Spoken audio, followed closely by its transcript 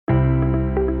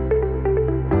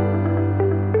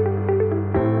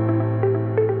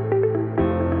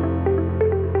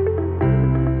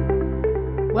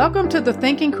Welcome to the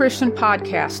Thinking Christian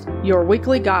Podcast, your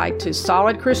weekly guide to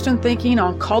solid Christian thinking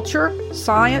on culture,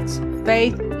 science,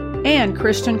 faith, and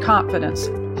Christian confidence,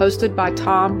 hosted by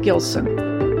Tom Gilson.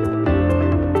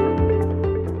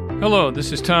 Hello,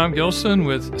 this is Tom Gilson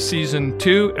with Season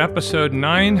 2, Episode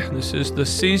 9. This is the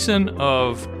season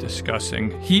of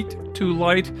discussing heat to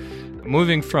light,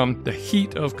 moving from the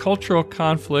heat of cultural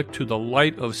conflict to the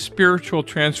light of spiritual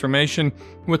transformation,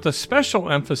 with a special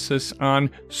emphasis on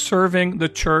serving the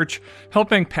church,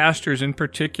 helping pastors in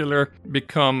particular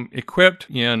become equipped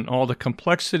in all the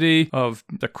complexity of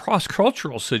the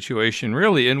cross-cultural situation,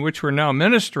 really, in which we're now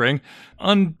ministering,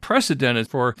 unprecedented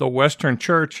for the Western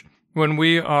church, when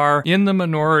we are in the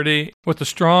minority with a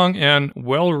strong and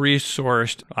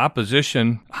well-resourced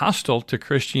opposition hostile to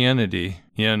Christianity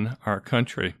in our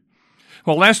country.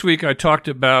 Well, last week I talked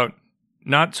about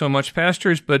not so much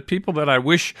pastors, but people that I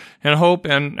wish and hope,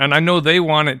 and I know they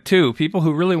want it too, people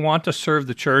who really want to serve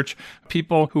the church,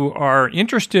 people who are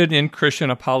interested in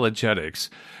Christian apologetics.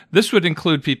 This would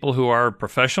include people who are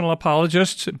professional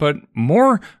apologists, but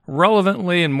more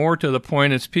relevantly and more to the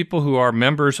point, it's people who are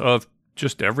members of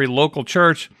just every local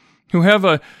church who have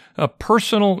a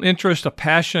personal interest, a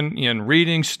passion in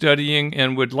reading, studying,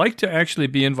 and would like to actually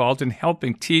be involved in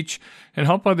helping teach and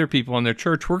help other people in their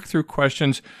church work through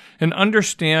questions and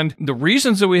understand the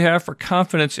reasons that we have for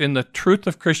confidence in the truth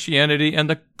of Christianity and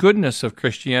the goodness of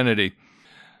Christianity.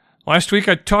 Last week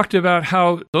I talked about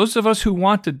how those of us who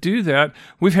want to do that,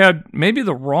 we've had maybe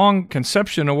the wrong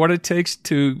conception of what it takes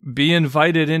to be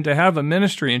invited in to have a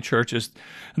ministry in churches,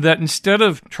 that instead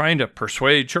of trying to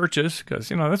persuade churches, because,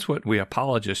 that's what we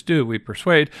apologists do, we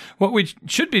persuade, what we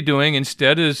should be doing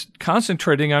instead is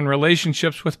concentrating on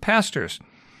relationships with pastors.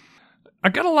 I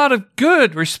got a lot of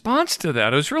good response to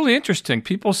that. It was really interesting.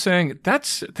 People saying,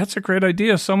 that's a great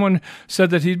idea. Someone said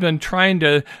that he'd been trying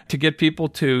to get people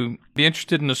to be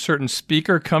interested in a certain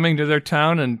speaker coming to their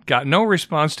town and got no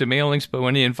response to mailings, but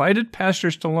when he invited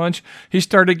pastors to lunch, he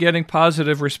started getting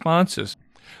positive responses.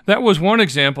 That was one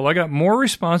example. I got more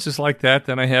responses like that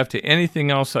than I have to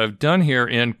anything else I've done here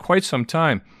in quite some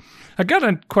time. I got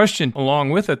a question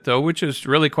along with it, though, which is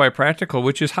really quite practical,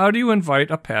 which is, how do you invite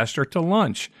a pastor to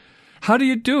lunch? How do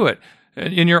you do it?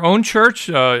 In your own church,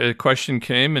 a question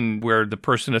came and where the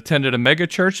person attended a mega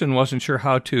church and wasn't sure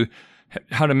how to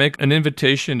make an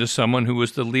invitation to someone who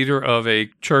was the leader of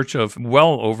a church of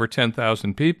well over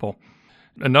 10,000 people.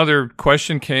 Another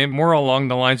question came more along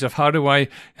the lines of, how do I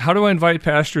invite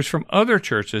pastors from other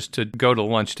churches to go to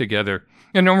lunch together?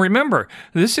 And remember,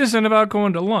 this isn't about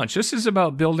going to lunch. This is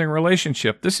about building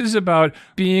relationship. This is about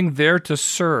being there to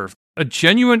serve. A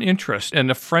genuine interest and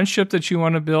a friendship that you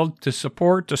want to build, to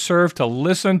support, to serve, to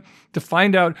listen, to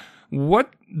find out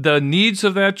what the needs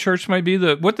of that church might be,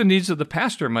 what the needs of the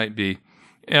pastor might be,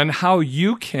 and how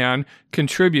you can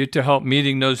contribute to help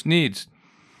meeting those needs.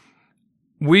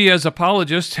 We as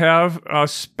apologists have a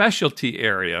specialty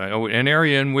area, an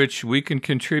area in which we can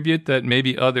contribute that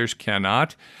maybe others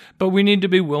cannot, but we need to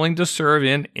be willing to serve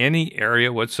in any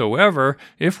area whatsoever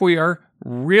if we are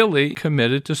really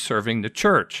committed to serving the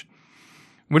church.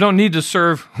 We don't need to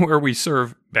serve where we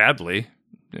serve badly.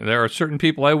 There are certain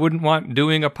people I wouldn't want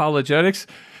doing apologetics.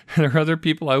 There are other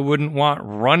people I wouldn't want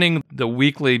running the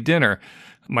weekly dinner.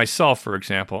 Myself, for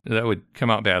example, that would come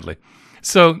out badly.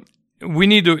 So we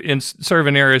need to serve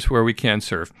in areas where we can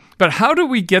serve. But how do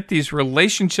we get these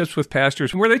relationships with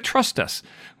pastors where they trust us,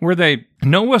 where they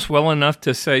know us well enough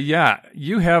to say, yeah,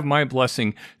 you have my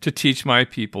blessing to teach my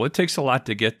people? It takes a lot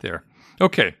to get there.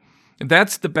 Okay.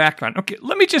 That's the background. Okay,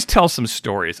 let me just tell some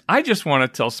stories. I just want to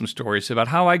tell some stories about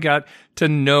how I got to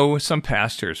know some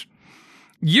pastors.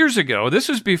 Years ago, this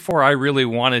was before I really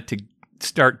wanted to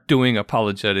start doing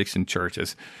apologetics in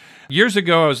churches. Years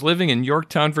ago, I was living in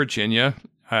Yorktown, Virginia.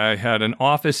 I had an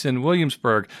office in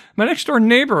Williamsburg. My next-door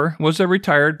neighbor was a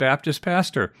retired Baptist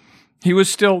pastor. He was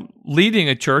still leading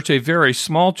a church, a very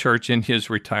small church in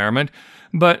his retirement,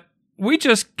 but we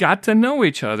just got to know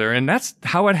each other, and that's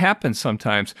how it happens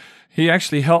sometimes. He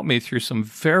actually helped me through some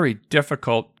very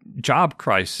difficult job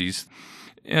crises.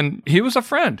 And he was a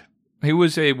friend. He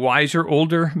was a wiser,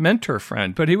 older mentor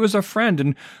friend, but he was a friend,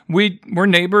 and we were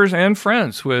neighbors and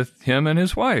friends with him and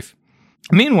his wife.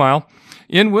 Meanwhile,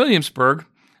 in Williamsburg,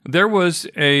 there was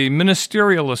a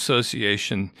ministerial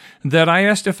association that I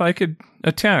asked if I could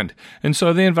attend, and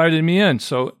so they invited me in.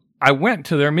 So I went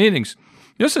to their meetings.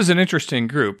 This is an interesting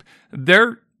group.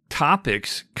 Their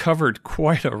topics covered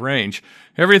quite a range,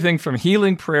 everything from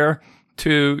healing prayer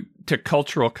to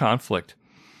cultural conflict.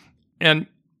 And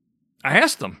I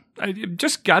asked them, I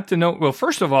just got to know, well,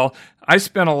 first of all, I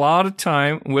spent a lot of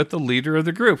time with the leader of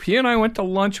the group. He and I went to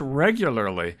lunch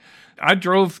regularly. I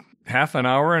drove half an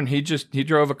hour, and he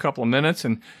drove a couple of minutes,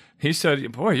 and he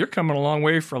said, "Boy, you're coming a long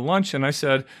way for lunch." And I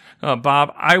said,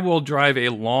 "Bob, I will drive a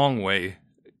long way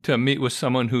to meet with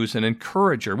someone who's an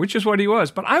encourager," which is what he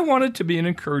was. But I wanted to be an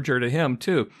encourager to him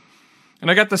too. And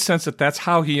I got the sense that that's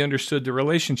how he understood the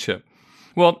relationship.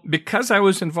 Well, because I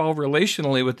was involved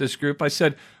relationally with this group, I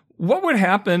said, what would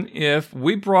happen if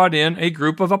we brought in a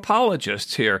group of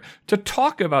apologists here to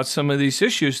talk about some of these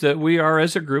issues that we are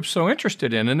as a group so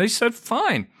interested in? And they said,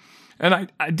 fine. And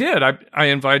I did. I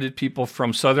invited people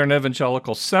from Southern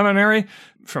Evangelical Seminary,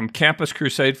 from Campus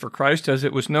Crusade for Christ, as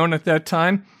it was known at that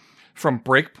time, from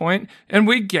Breakpoint, and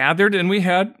we gathered and we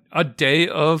had a day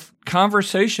of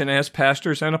conversation as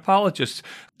pastors and apologists.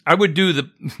 I would do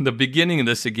the beginning of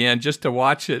this again just to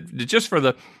watch it, just for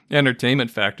the entertainment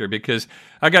factor, because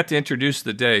I got to introduce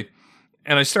the day.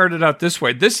 And I started out this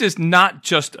way. This is not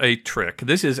just a trick.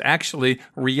 This is actually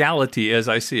reality as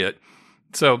I see it.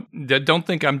 So don't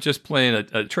think I'm just playing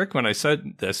a trick when I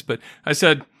said this, but I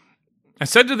said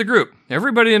to the group,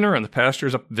 everybody in the room, the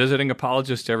pastors, visiting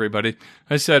apologists, everybody,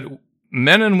 I said,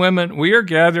 men and women, we are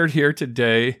gathered here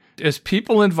today as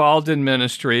people involved in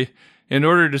ministry in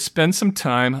order to spend some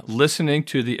time listening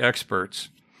to the experts.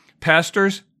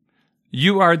 Pastors,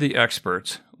 you are the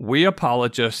experts. We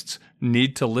apologists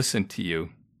need to listen to you.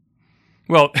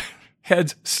 Well,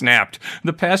 heads snapped.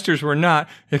 The pastors were not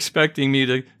expecting me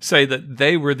to say that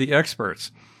they were the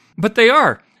experts, but they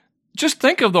are. Just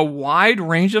think of the wide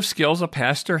range of skills a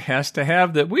pastor has to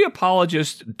have that we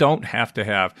apologists don't have to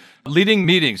have. Leading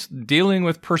meetings, dealing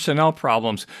with personnel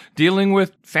problems, dealing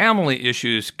with family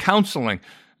issues, counseling,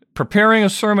 preparing a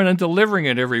sermon and delivering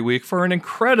it every week for an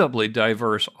incredibly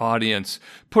diverse audience,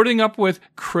 putting up with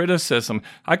criticism.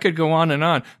 I could go on and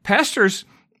on. Pastors,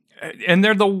 and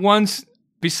they're the ones,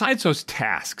 besides those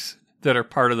tasks that are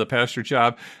part of the pastor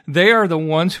job, they are the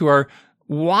ones who are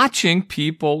watching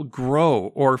people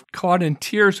grow or caught in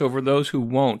tears over those who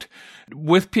won't,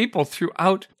 with people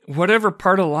throughout whatever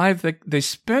part of life they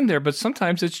spend there, but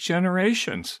sometimes it's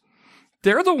generations.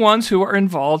 They're the ones who are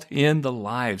involved in the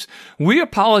lives. We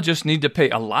apologists need to pay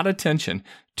a lot of attention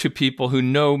to people who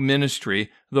know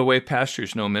ministry the way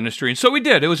pastors know ministry. And so we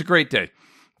did. It was a great day.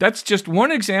 That's just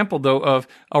one example, though, of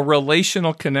a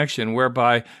relational connection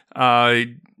whereby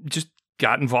I just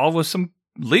got involved with some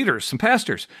leaders, some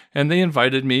pastors, and they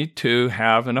invited me to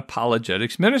have an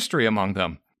apologetics ministry among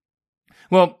them.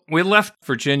 Well, we left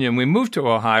Virginia and we moved to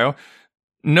Ohio.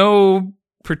 No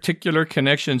particular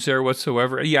connections there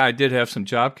whatsoever. Yeah, I did have some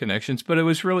job connections, but it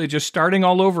was really just starting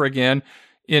all over again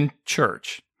in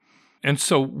church. And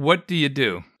so what do you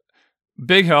do?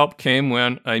 Big help came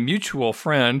when a mutual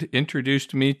friend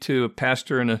introduced me to a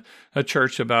pastor in a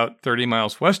church about 30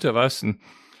 miles west of us. And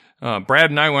Brad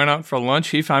and I went out for lunch.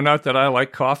 He found out that I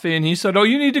like coffee, and he said, "Oh,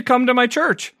 you need to come to my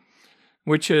church,"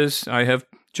 which is, I have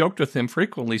joked with him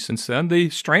frequently since then, the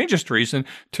strangest reason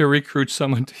to recruit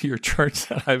someone to your church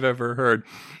that I've ever heard.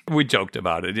 We joked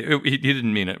about it. He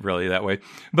didn't mean it really that way.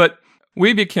 But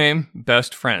we became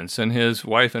best friends, and his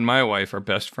wife and my wife are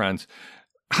best friends.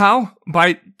 How?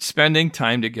 By spending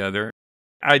time together.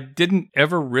 I didn't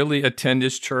ever really attend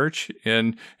his church,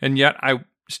 and yet I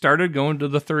started going to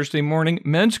the Thursday morning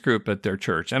men's group at their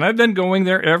church. And I've been going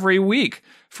there every week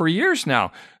for years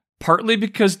now, partly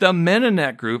because the men in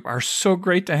that group are so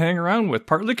great to hang around with,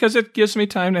 partly because it gives me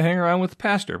time to hang around with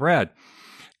Pastor Brad.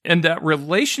 And that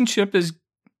relationship has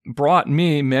brought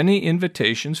me many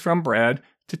invitations from Brad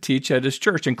to teach at his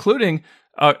church, including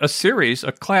a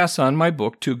class on my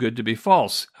book, Too Good to Be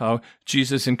False, how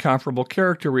Jesus' incomparable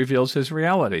character reveals his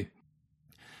reality.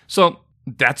 So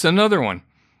that's another one.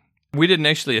 We didn't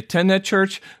actually attend that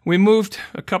church. We moved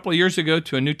a couple of years ago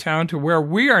to a new town to where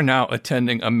we are now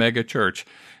attending a mega church.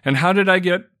 And how did I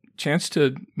get a chance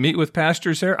to meet with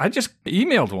pastors there? I just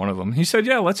emailed one of them. He said,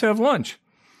 "Yeah, let's have lunch."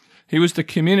 He was the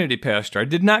community pastor. I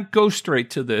did not go straight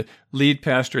to the lead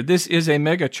pastor. This is a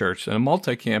mega church, a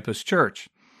multi-campus church.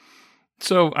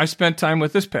 So I spent time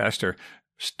with this pastor,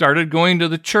 started going to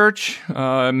the church,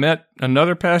 met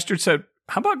another pastor, said,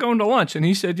 "How about going to lunch?" And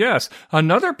he said, yes.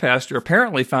 Another pastor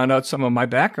apparently found out some of my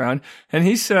background, and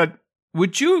he said,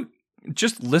 "Would you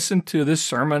just listen to this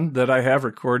sermon that I have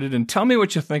recorded and tell me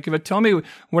what you think of it? Tell me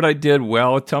what I did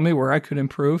well. Tell me where I could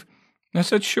improve." And I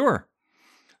said, "Sure."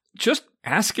 Just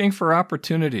asking for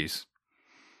opportunities.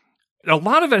 A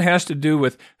lot of it has to do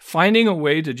with finding a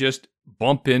way to just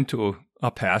bump into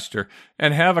a pastor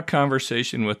and have a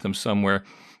conversation with them somewhere.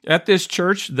 At this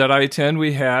church that I attend,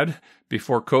 we had,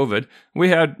 before COVID, we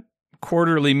had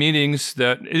quarterly meetings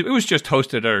that it was just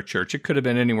hosted at our church. It could have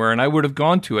been anywhere, and I would have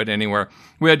gone to it anywhere.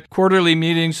 We had quarterly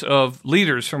meetings of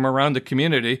leaders from around the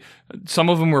community. Some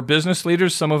of them were business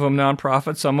leaders, some of them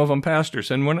nonprofits, some of them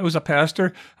pastors. And when it was a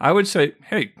pastor, I would say,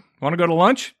 hey, want to go to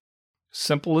lunch?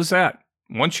 Simple as that.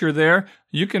 Once you're there,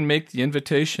 you can make the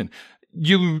invitation.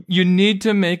 You need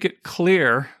to make it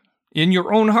clear in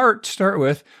your own heart, start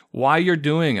with, why you're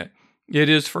doing it. It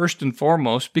is first and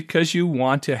foremost because you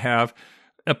want to have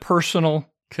a personal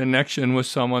connection with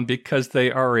someone, because they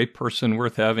are a person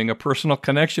worth having a personal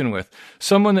connection with.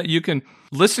 Someone that you can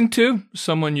listen to,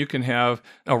 someone you can have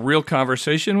a real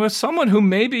conversation with, someone who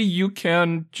maybe you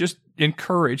can just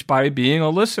encourage by being a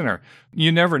listener.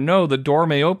 You never know, the door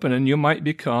may open and you might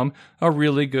become a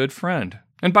really good friend.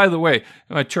 And by the way,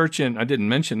 my church I didn't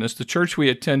mention this, the church we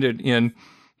attended in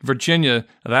Virginia,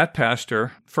 that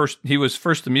pastor, he was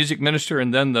first the music minister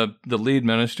and then the lead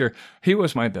minister. He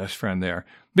was my best friend there,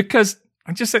 because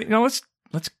I just said, let's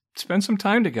spend some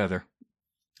time together.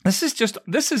 This is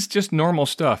just normal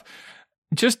stuff.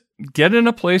 Just get in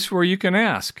a place where you can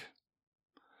ask.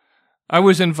 I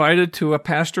was invited to a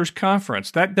pastor's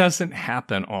conference. That doesn't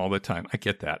happen all the time. I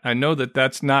get that. I know that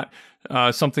that's not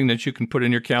something that you can put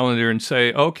in your calendar and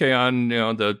say, okay, on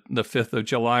the 5th of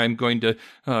July, I'm going to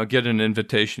get an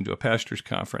invitation to a pastor's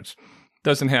conference.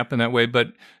 Doesn't happen that way,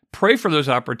 but pray for those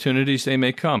opportunities. They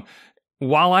may come.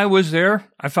 While I was there,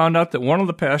 I found out that one of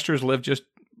the pastors lived just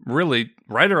really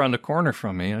right around the corner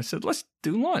from me. And I said, let's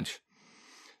do lunch.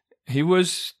 He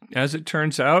was, as it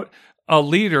turns out, a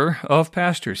leader of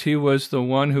pastors. He was the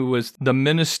one who was the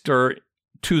minister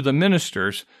to the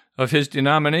ministers of his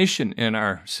denomination in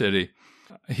our city.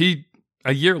 He,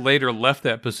 a year later, left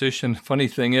that position. Funny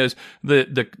thing is,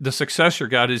 the successor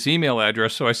got his email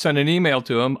address, so I sent an email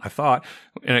to him, I thought,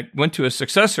 and it went to his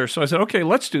successor. So I said, okay,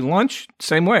 let's do lunch,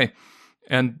 same way.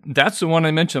 And that's the one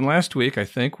I mentioned last week, I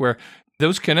think, where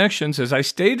those connections, as I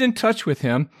stayed in touch with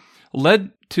him,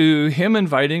 led to him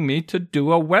inviting me to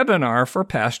do a webinar for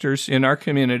pastors in our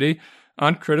community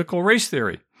on critical race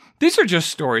theory. These are just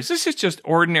stories. This is just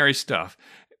ordinary stuff.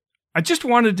 I just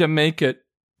wanted to make it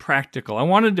practical. I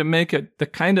wanted to make it the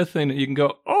kind of thing that you can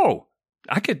go, oh,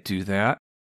 I could do that.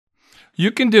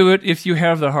 You can do it if you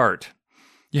have the heart.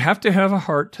 You have to have a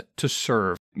heart to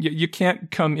serve. You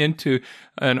can't come into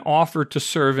an offer to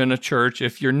serve in a church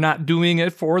if you're not doing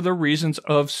it for the reasons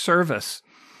of service.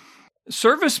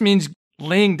 Service means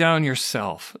laying down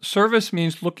yourself. Service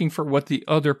means looking for what the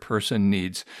other person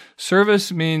needs.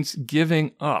 Service means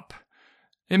giving up.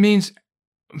 It means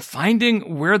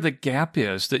finding where the gap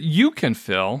is that you can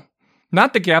fill,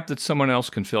 not the gap that someone else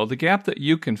can fill, the gap that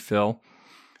you can fill.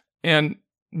 And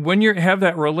when you have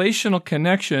that relational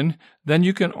connection, then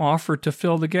you can offer to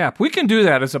fill the gap. We can do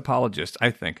that as apologists, I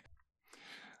think.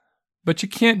 But you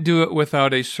can't do it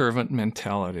without a servant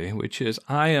mentality, which is,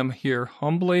 I am here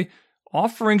humbly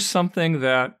offering something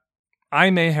that I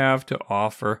may have to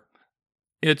offer.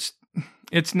 It's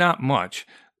not much.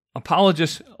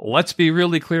 Apologists, let's be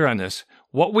really clear on this.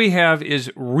 What we have is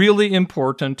really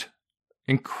important,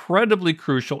 incredibly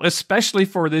crucial, especially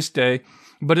for this day.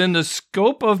 But in the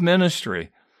scope of ministry,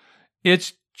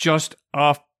 it's just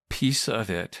a piece of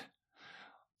it.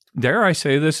 Dare I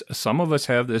say this? Some of us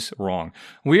have this wrong.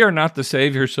 We are not the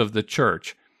saviors of the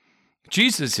church.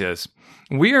 Jesus is.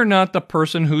 We are not the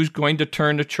person who's going to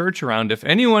turn the church around. If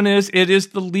anyone is, it is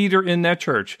the leader in that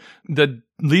church, the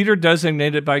leader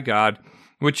designated by God,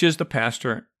 which is the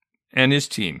pastor and his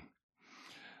team.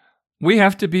 We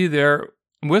have to be there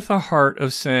with a heart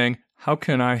of saying, how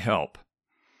can I help?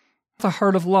 The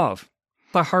heart of love,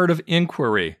 the heart of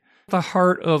inquiry, the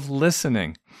heart of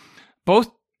listening,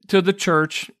 both to the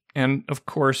church and, of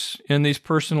course, in these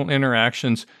personal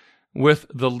interactions with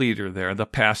the leader there, the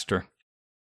pastor.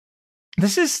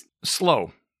 This is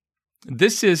slow.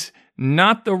 This is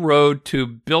not the road to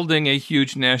building a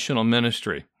huge national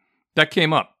ministry. That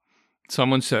came up.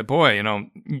 Someone said, boy,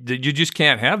 you just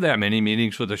can't have that many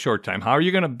meetings with a short time. How are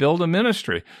you going to build a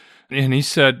ministry? And he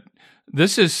said,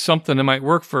 this is something that might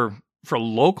work for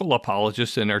local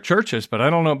apologists in their churches, but I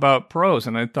don't know about pros.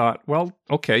 And I thought, well,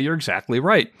 okay, you're exactly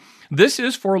right. This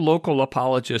is for local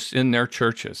apologists in their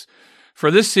churches.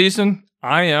 For this season,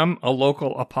 I am a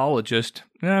local apologist,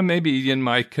 maybe in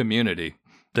my community,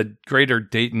 the greater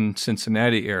Dayton,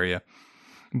 Cincinnati area.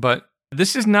 But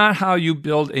this is not how you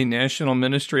build a national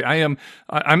ministry. I'm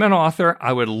an author.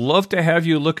 I would love to have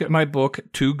you look at my book,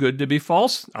 Too Good to Be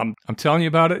False. I'm telling you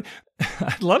about it.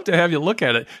 I'd love to have you look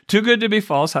at it. Too Good to Be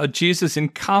False, How Jesus'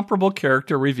 Incomparable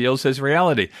Character Reveals His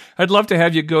Reality. I'd love to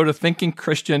have you go to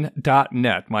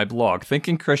thinkingchristian.net, my blog,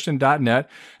 thinkingchristian.net,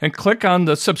 and click on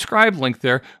the subscribe link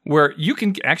there where you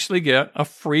can actually get a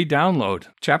free download.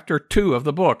 Chapter 2 of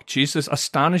the book, Jesus'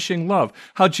 Astonishing Love,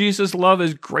 How Jesus' love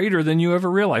is greater than you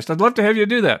ever realized. I'd love to have you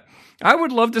do that. I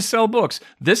would love to sell books.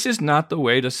 This is not the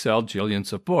way to sell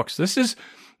jillions of books. This is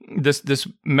this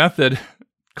method,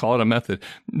 call it a method,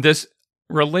 this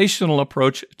relational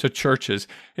approach to churches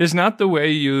is not the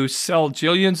way you sell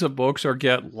jillions of books or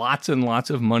get lots and lots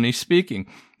of money speaking.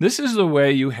 This is the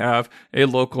way you have a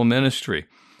local ministry.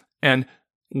 And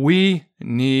we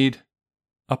need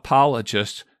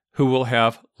apologists who will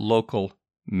have local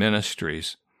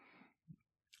ministries.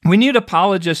 We need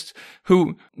apologists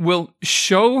who will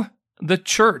show the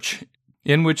church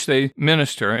in which they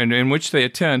minister and in which they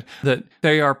attend that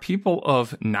they are people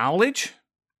of knowledge.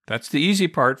 That's the easy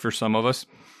part for some of us.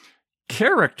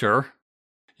 Character,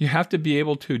 you have to be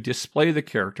able to display the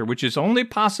character, which is only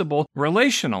possible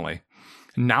relationally.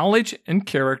 Knowledge and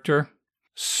character,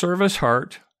 service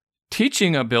heart,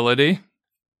 teaching ability,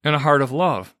 and a heart of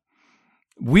love.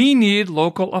 We need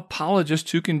local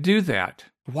apologists who can do that.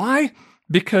 Why?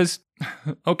 Because,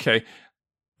 okay,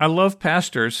 I love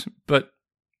pastors, but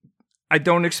I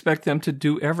don't expect them to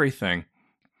do everything.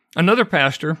 Another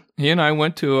pastor, he and I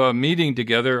went to a meeting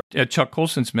together at Chuck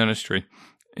Colson's ministry,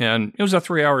 and it was a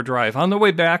 3-hour drive. On the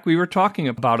way back, we were talking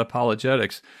about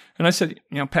apologetics, and I said,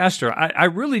 Pastor, I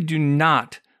really do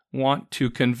not want to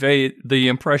convey the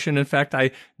impression. In fact,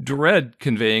 I dread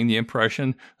conveying the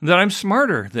impression that I'm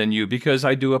smarter than you because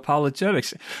I do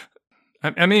apologetics.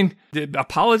 I mean, the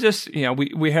apologists,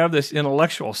 we have this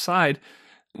intellectual side.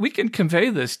 We can convey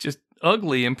this just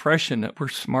ugly impression that we're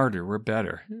smarter, we're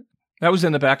better. That was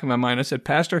in the back of my mind. I said,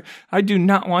 Pastor, I do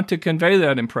not want to convey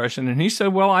that impression. And he said,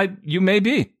 well, you may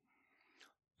be.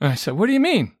 And I said, what do you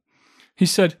mean? He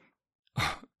said,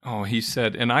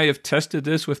 and I have tested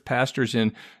this with pastors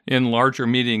in larger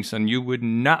meetings, and you would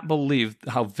not believe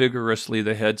how vigorously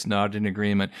the heads nod in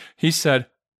agreement. He said,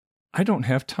 I don't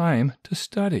have time to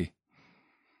study.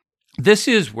 This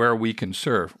is where we can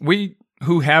serve. We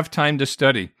who have time to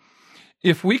study.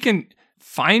 If we can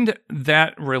find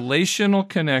that relational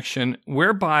connection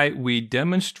whereby we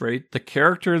demonstrate the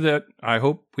character that I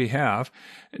hope we have,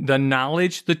 the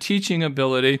knowledge, the teaching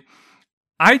ability,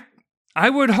 I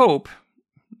would hope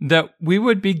that we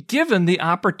would be given the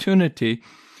opportunity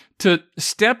to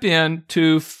step in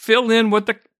to fill in what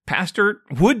the pastor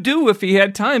would do if he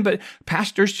had time, but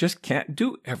pastors just can't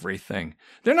do everything.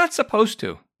 They're not supposed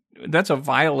to. That's a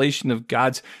violation of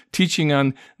God's teaching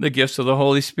on the gifts of the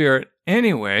Holy Spirit.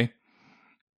 Anyway,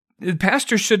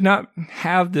 pastors should not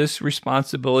have this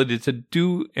responsibility to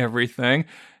do everything,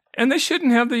 and they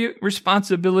shouldn't have the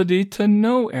responsibility to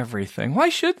know everything. Why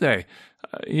should they?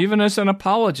 Even as an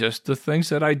apologist, the things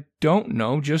that I don't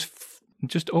know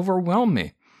just overwhelm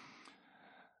me.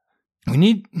 We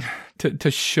need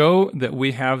to show that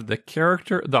we have the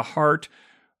character, the heart,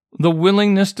 the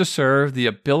willingness to serve, the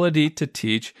ability to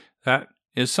teach. That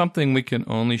is something we can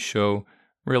only show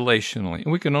relationally.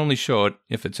 And we can only show it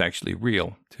if it's actually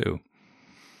real, too.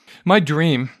 My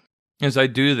dream, as I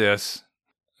do this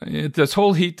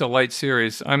whole Heat to Light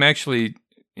series, I'm actually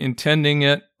intending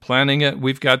it, planning it.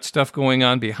 We've got stuff going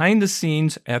on behind the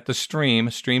scenes at the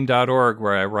stream.org,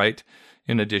 where I write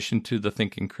in addition to the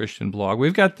Thinking Christian blog.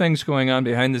 We've got things going on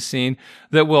behind the scene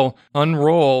that will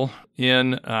unroll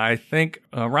in, I think,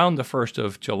 around the 1st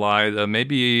of July,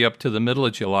 maybe up to the middle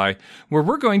of July, where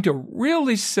we're going to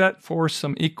really set forth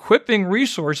some equipping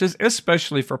resources,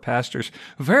 especially for pastors.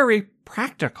 Very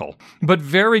practical, but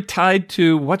very tied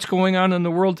to what's going on in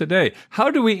the world today. How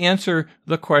do we answer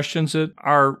the questions that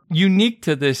are unique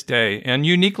to this day and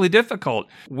uniquely difficult?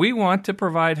 We want to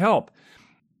provide help.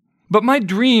 But my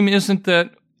dream isn't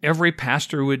that every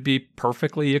pastor would be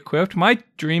perfectly equipped. My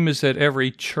dream is that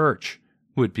every church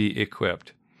would be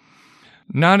equipped.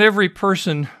 Not every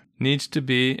person needs to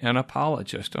be an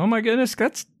apologist. Oh my goodness,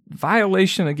 that's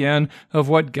violation again of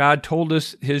what God told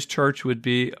us His church would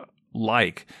be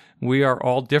like. We are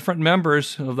all different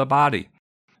members of the body.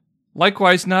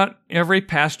 Likewise, not every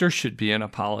pastor should be an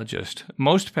apologist.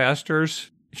 Most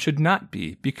pastors should not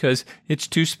be, because it's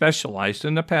too specialized,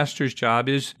 and the pastor's job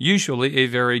is usually a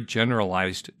very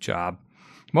generalized job.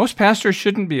 Most pastors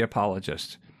shouldn't be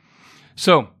apologists.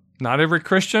 So, not every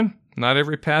Christian, not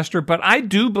every pastor, but I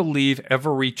do believe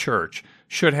every church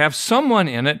should have someone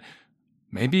in it.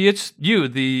 Maybe it's you,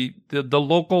 the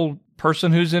local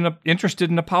person who's interested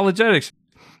in apologetics.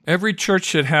 Every church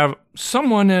should have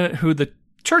someone in it who the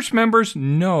church members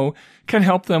know can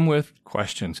help them with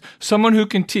questions. Someone who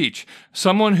can teach,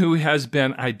 someone who has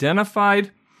been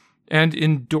identified and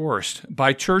endorsed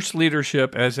by church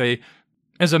leadership as a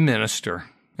minister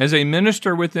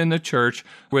within the church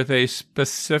with a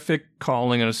specific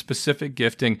calling and a specific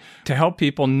gifting to help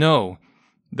people know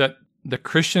that the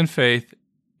Christian faith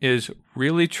is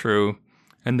really true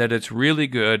and that it's really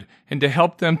good, and to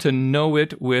help them to know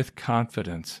it with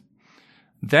confidence.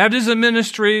 That is a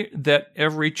ministry that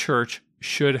every church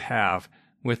should have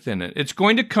within it. It's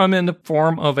going to come in the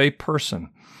form of a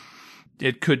person.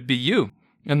 It could be you.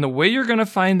 And the way you're going to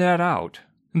find that out,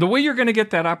 and the way you're going to get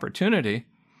that opportunity,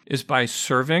 is by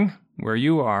serving where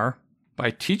you are, by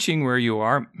teaching where you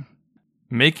are,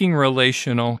 making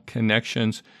relational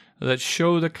connections that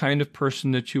show the kind of person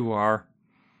that you are.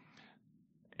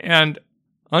 And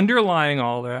underlying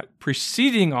all that,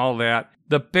 preceding all that,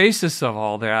 the basis of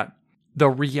all that, the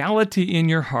reality in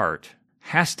your heart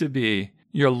has to be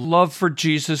your love for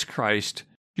Jesus Christ,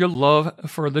 your love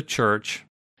for the church,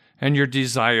 and your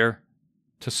desire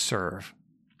to serve.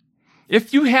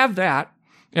 If you have that,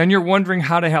 and you're wondering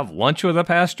how to have lunch with a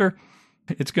pastor,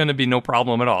 it's going to be no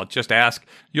problem at all. Just ask.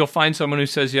 You'll find someone who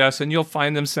says yes, and you'll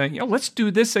find them saying, let's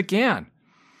do this again.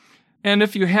 And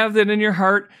if you have that in your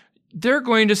heart, they're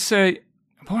going to say,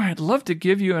 boy, I'd love to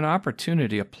give you an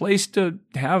opportunity, a place to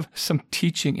have some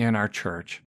teaching in our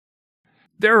church.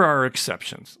 There are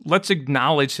exceptions. Let's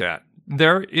acknowledge that.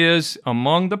 There is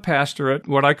among the pastorate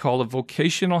what I call a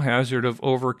vocational hazard of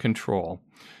over-control.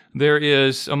 There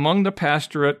is among the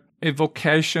pastorate a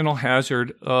vocational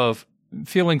hazard of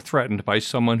feeling threatened by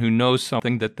someone who knows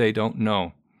something that they don't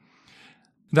know.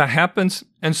 That happens,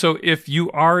 and so if you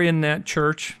are in that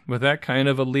church with that kind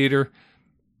of a leader,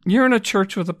 you're in a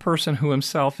church with a person who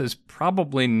himself is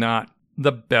probably not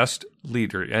the best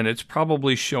leader, and it's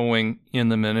probably showing in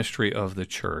the ministry of the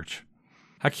church.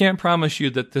 I can't promise you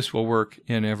that this will work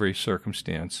in every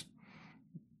circumstance.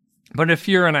 But if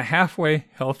you're in a halfway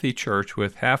healthy church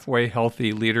with halfway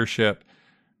healthy leadership,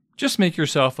 just make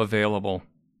yourself available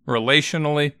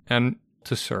relationally and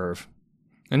to serve.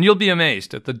 And you'll be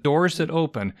amazed at the doors that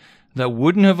open that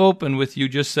wouldn't have opened with you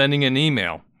just sending an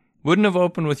email, wouldn't have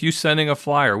opened with you sending a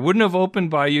flyer, wouldn't have opened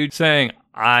by you saying,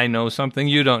 I know something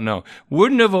you don't know,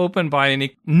 wouldn't have opened by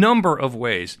any number of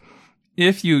ways.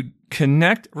 If you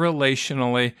connect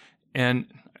relationally, and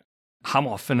how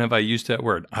often have I used that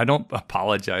word? I don't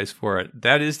apologize for it.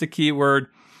 That is the key word.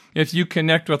 If you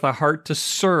connect with a heart to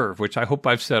serve, which I hope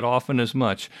I've said often as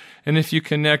much, and if you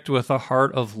connect with a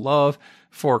heart of love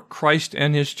for Christ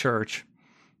and His church,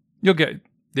 you'll get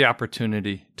the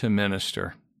opportunity to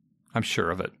minister. I'm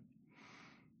sure of it.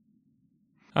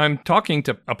 I'm talking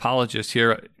to apologists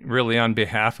here really on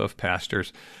behalf of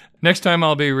pastors. Next time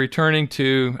I'll be returning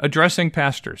to addressing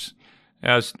pastors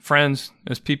as friends,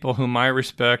 as people whom I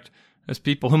respect, as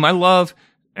people whom I love,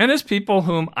 and as people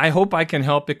whom I hope I can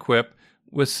help equip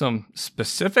with some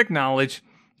specific knowledge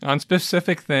on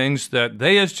specific things that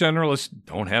they as generalists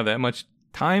don't have that much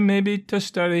time maybe to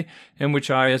study, and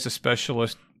which I as a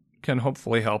specialist can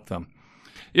hopefully help them.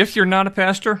 If you're not a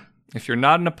pastor, if you're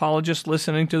not an apologist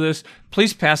listening to this,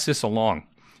 please pass this along.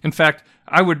 In fact,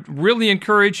 I would really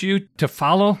encourage you to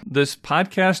follow this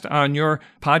podcast on your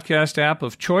podcast app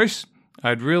of choice.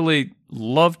 I'd really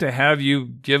love to have you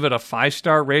give it a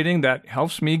 5-star rating. That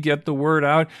helps me get the word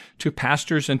out to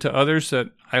pastors and to others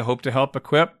that I hope to help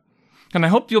equip. And I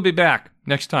hope you'll be back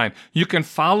next time. You can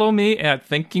follow me at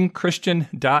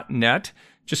thinkingchristian.net.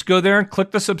 Just go there and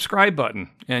click the subscribe button,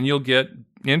 and you'll get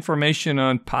information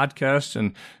on podcasts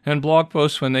and blog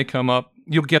posts when they come up.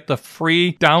 You'll get the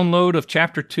free download of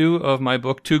Chapter 2 of my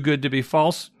book, Too Good to Be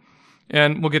False,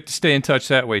 and we'll get to stay in touch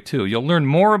that way too. You'll learn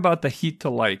more about the Heat to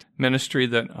Light ministry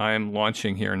that I'm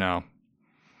launching here now.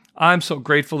 I'm so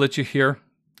grateful that you're here.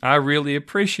 I really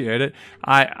appreciate it.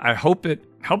 I hope it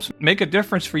helps make a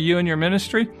difference for you in your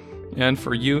ministry and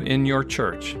for you in your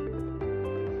church.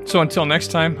 So until next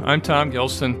time, I'm Tom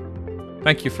Gilson.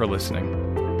 Thank you for listening.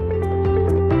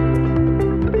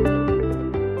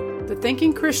 The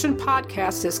Thinking Christian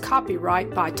podcast is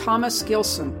copyright by Thomas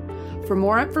Gilson. For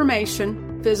more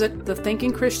information, visit the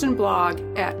Thinking Christian blog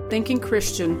at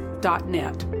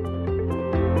thinkingchristian.net.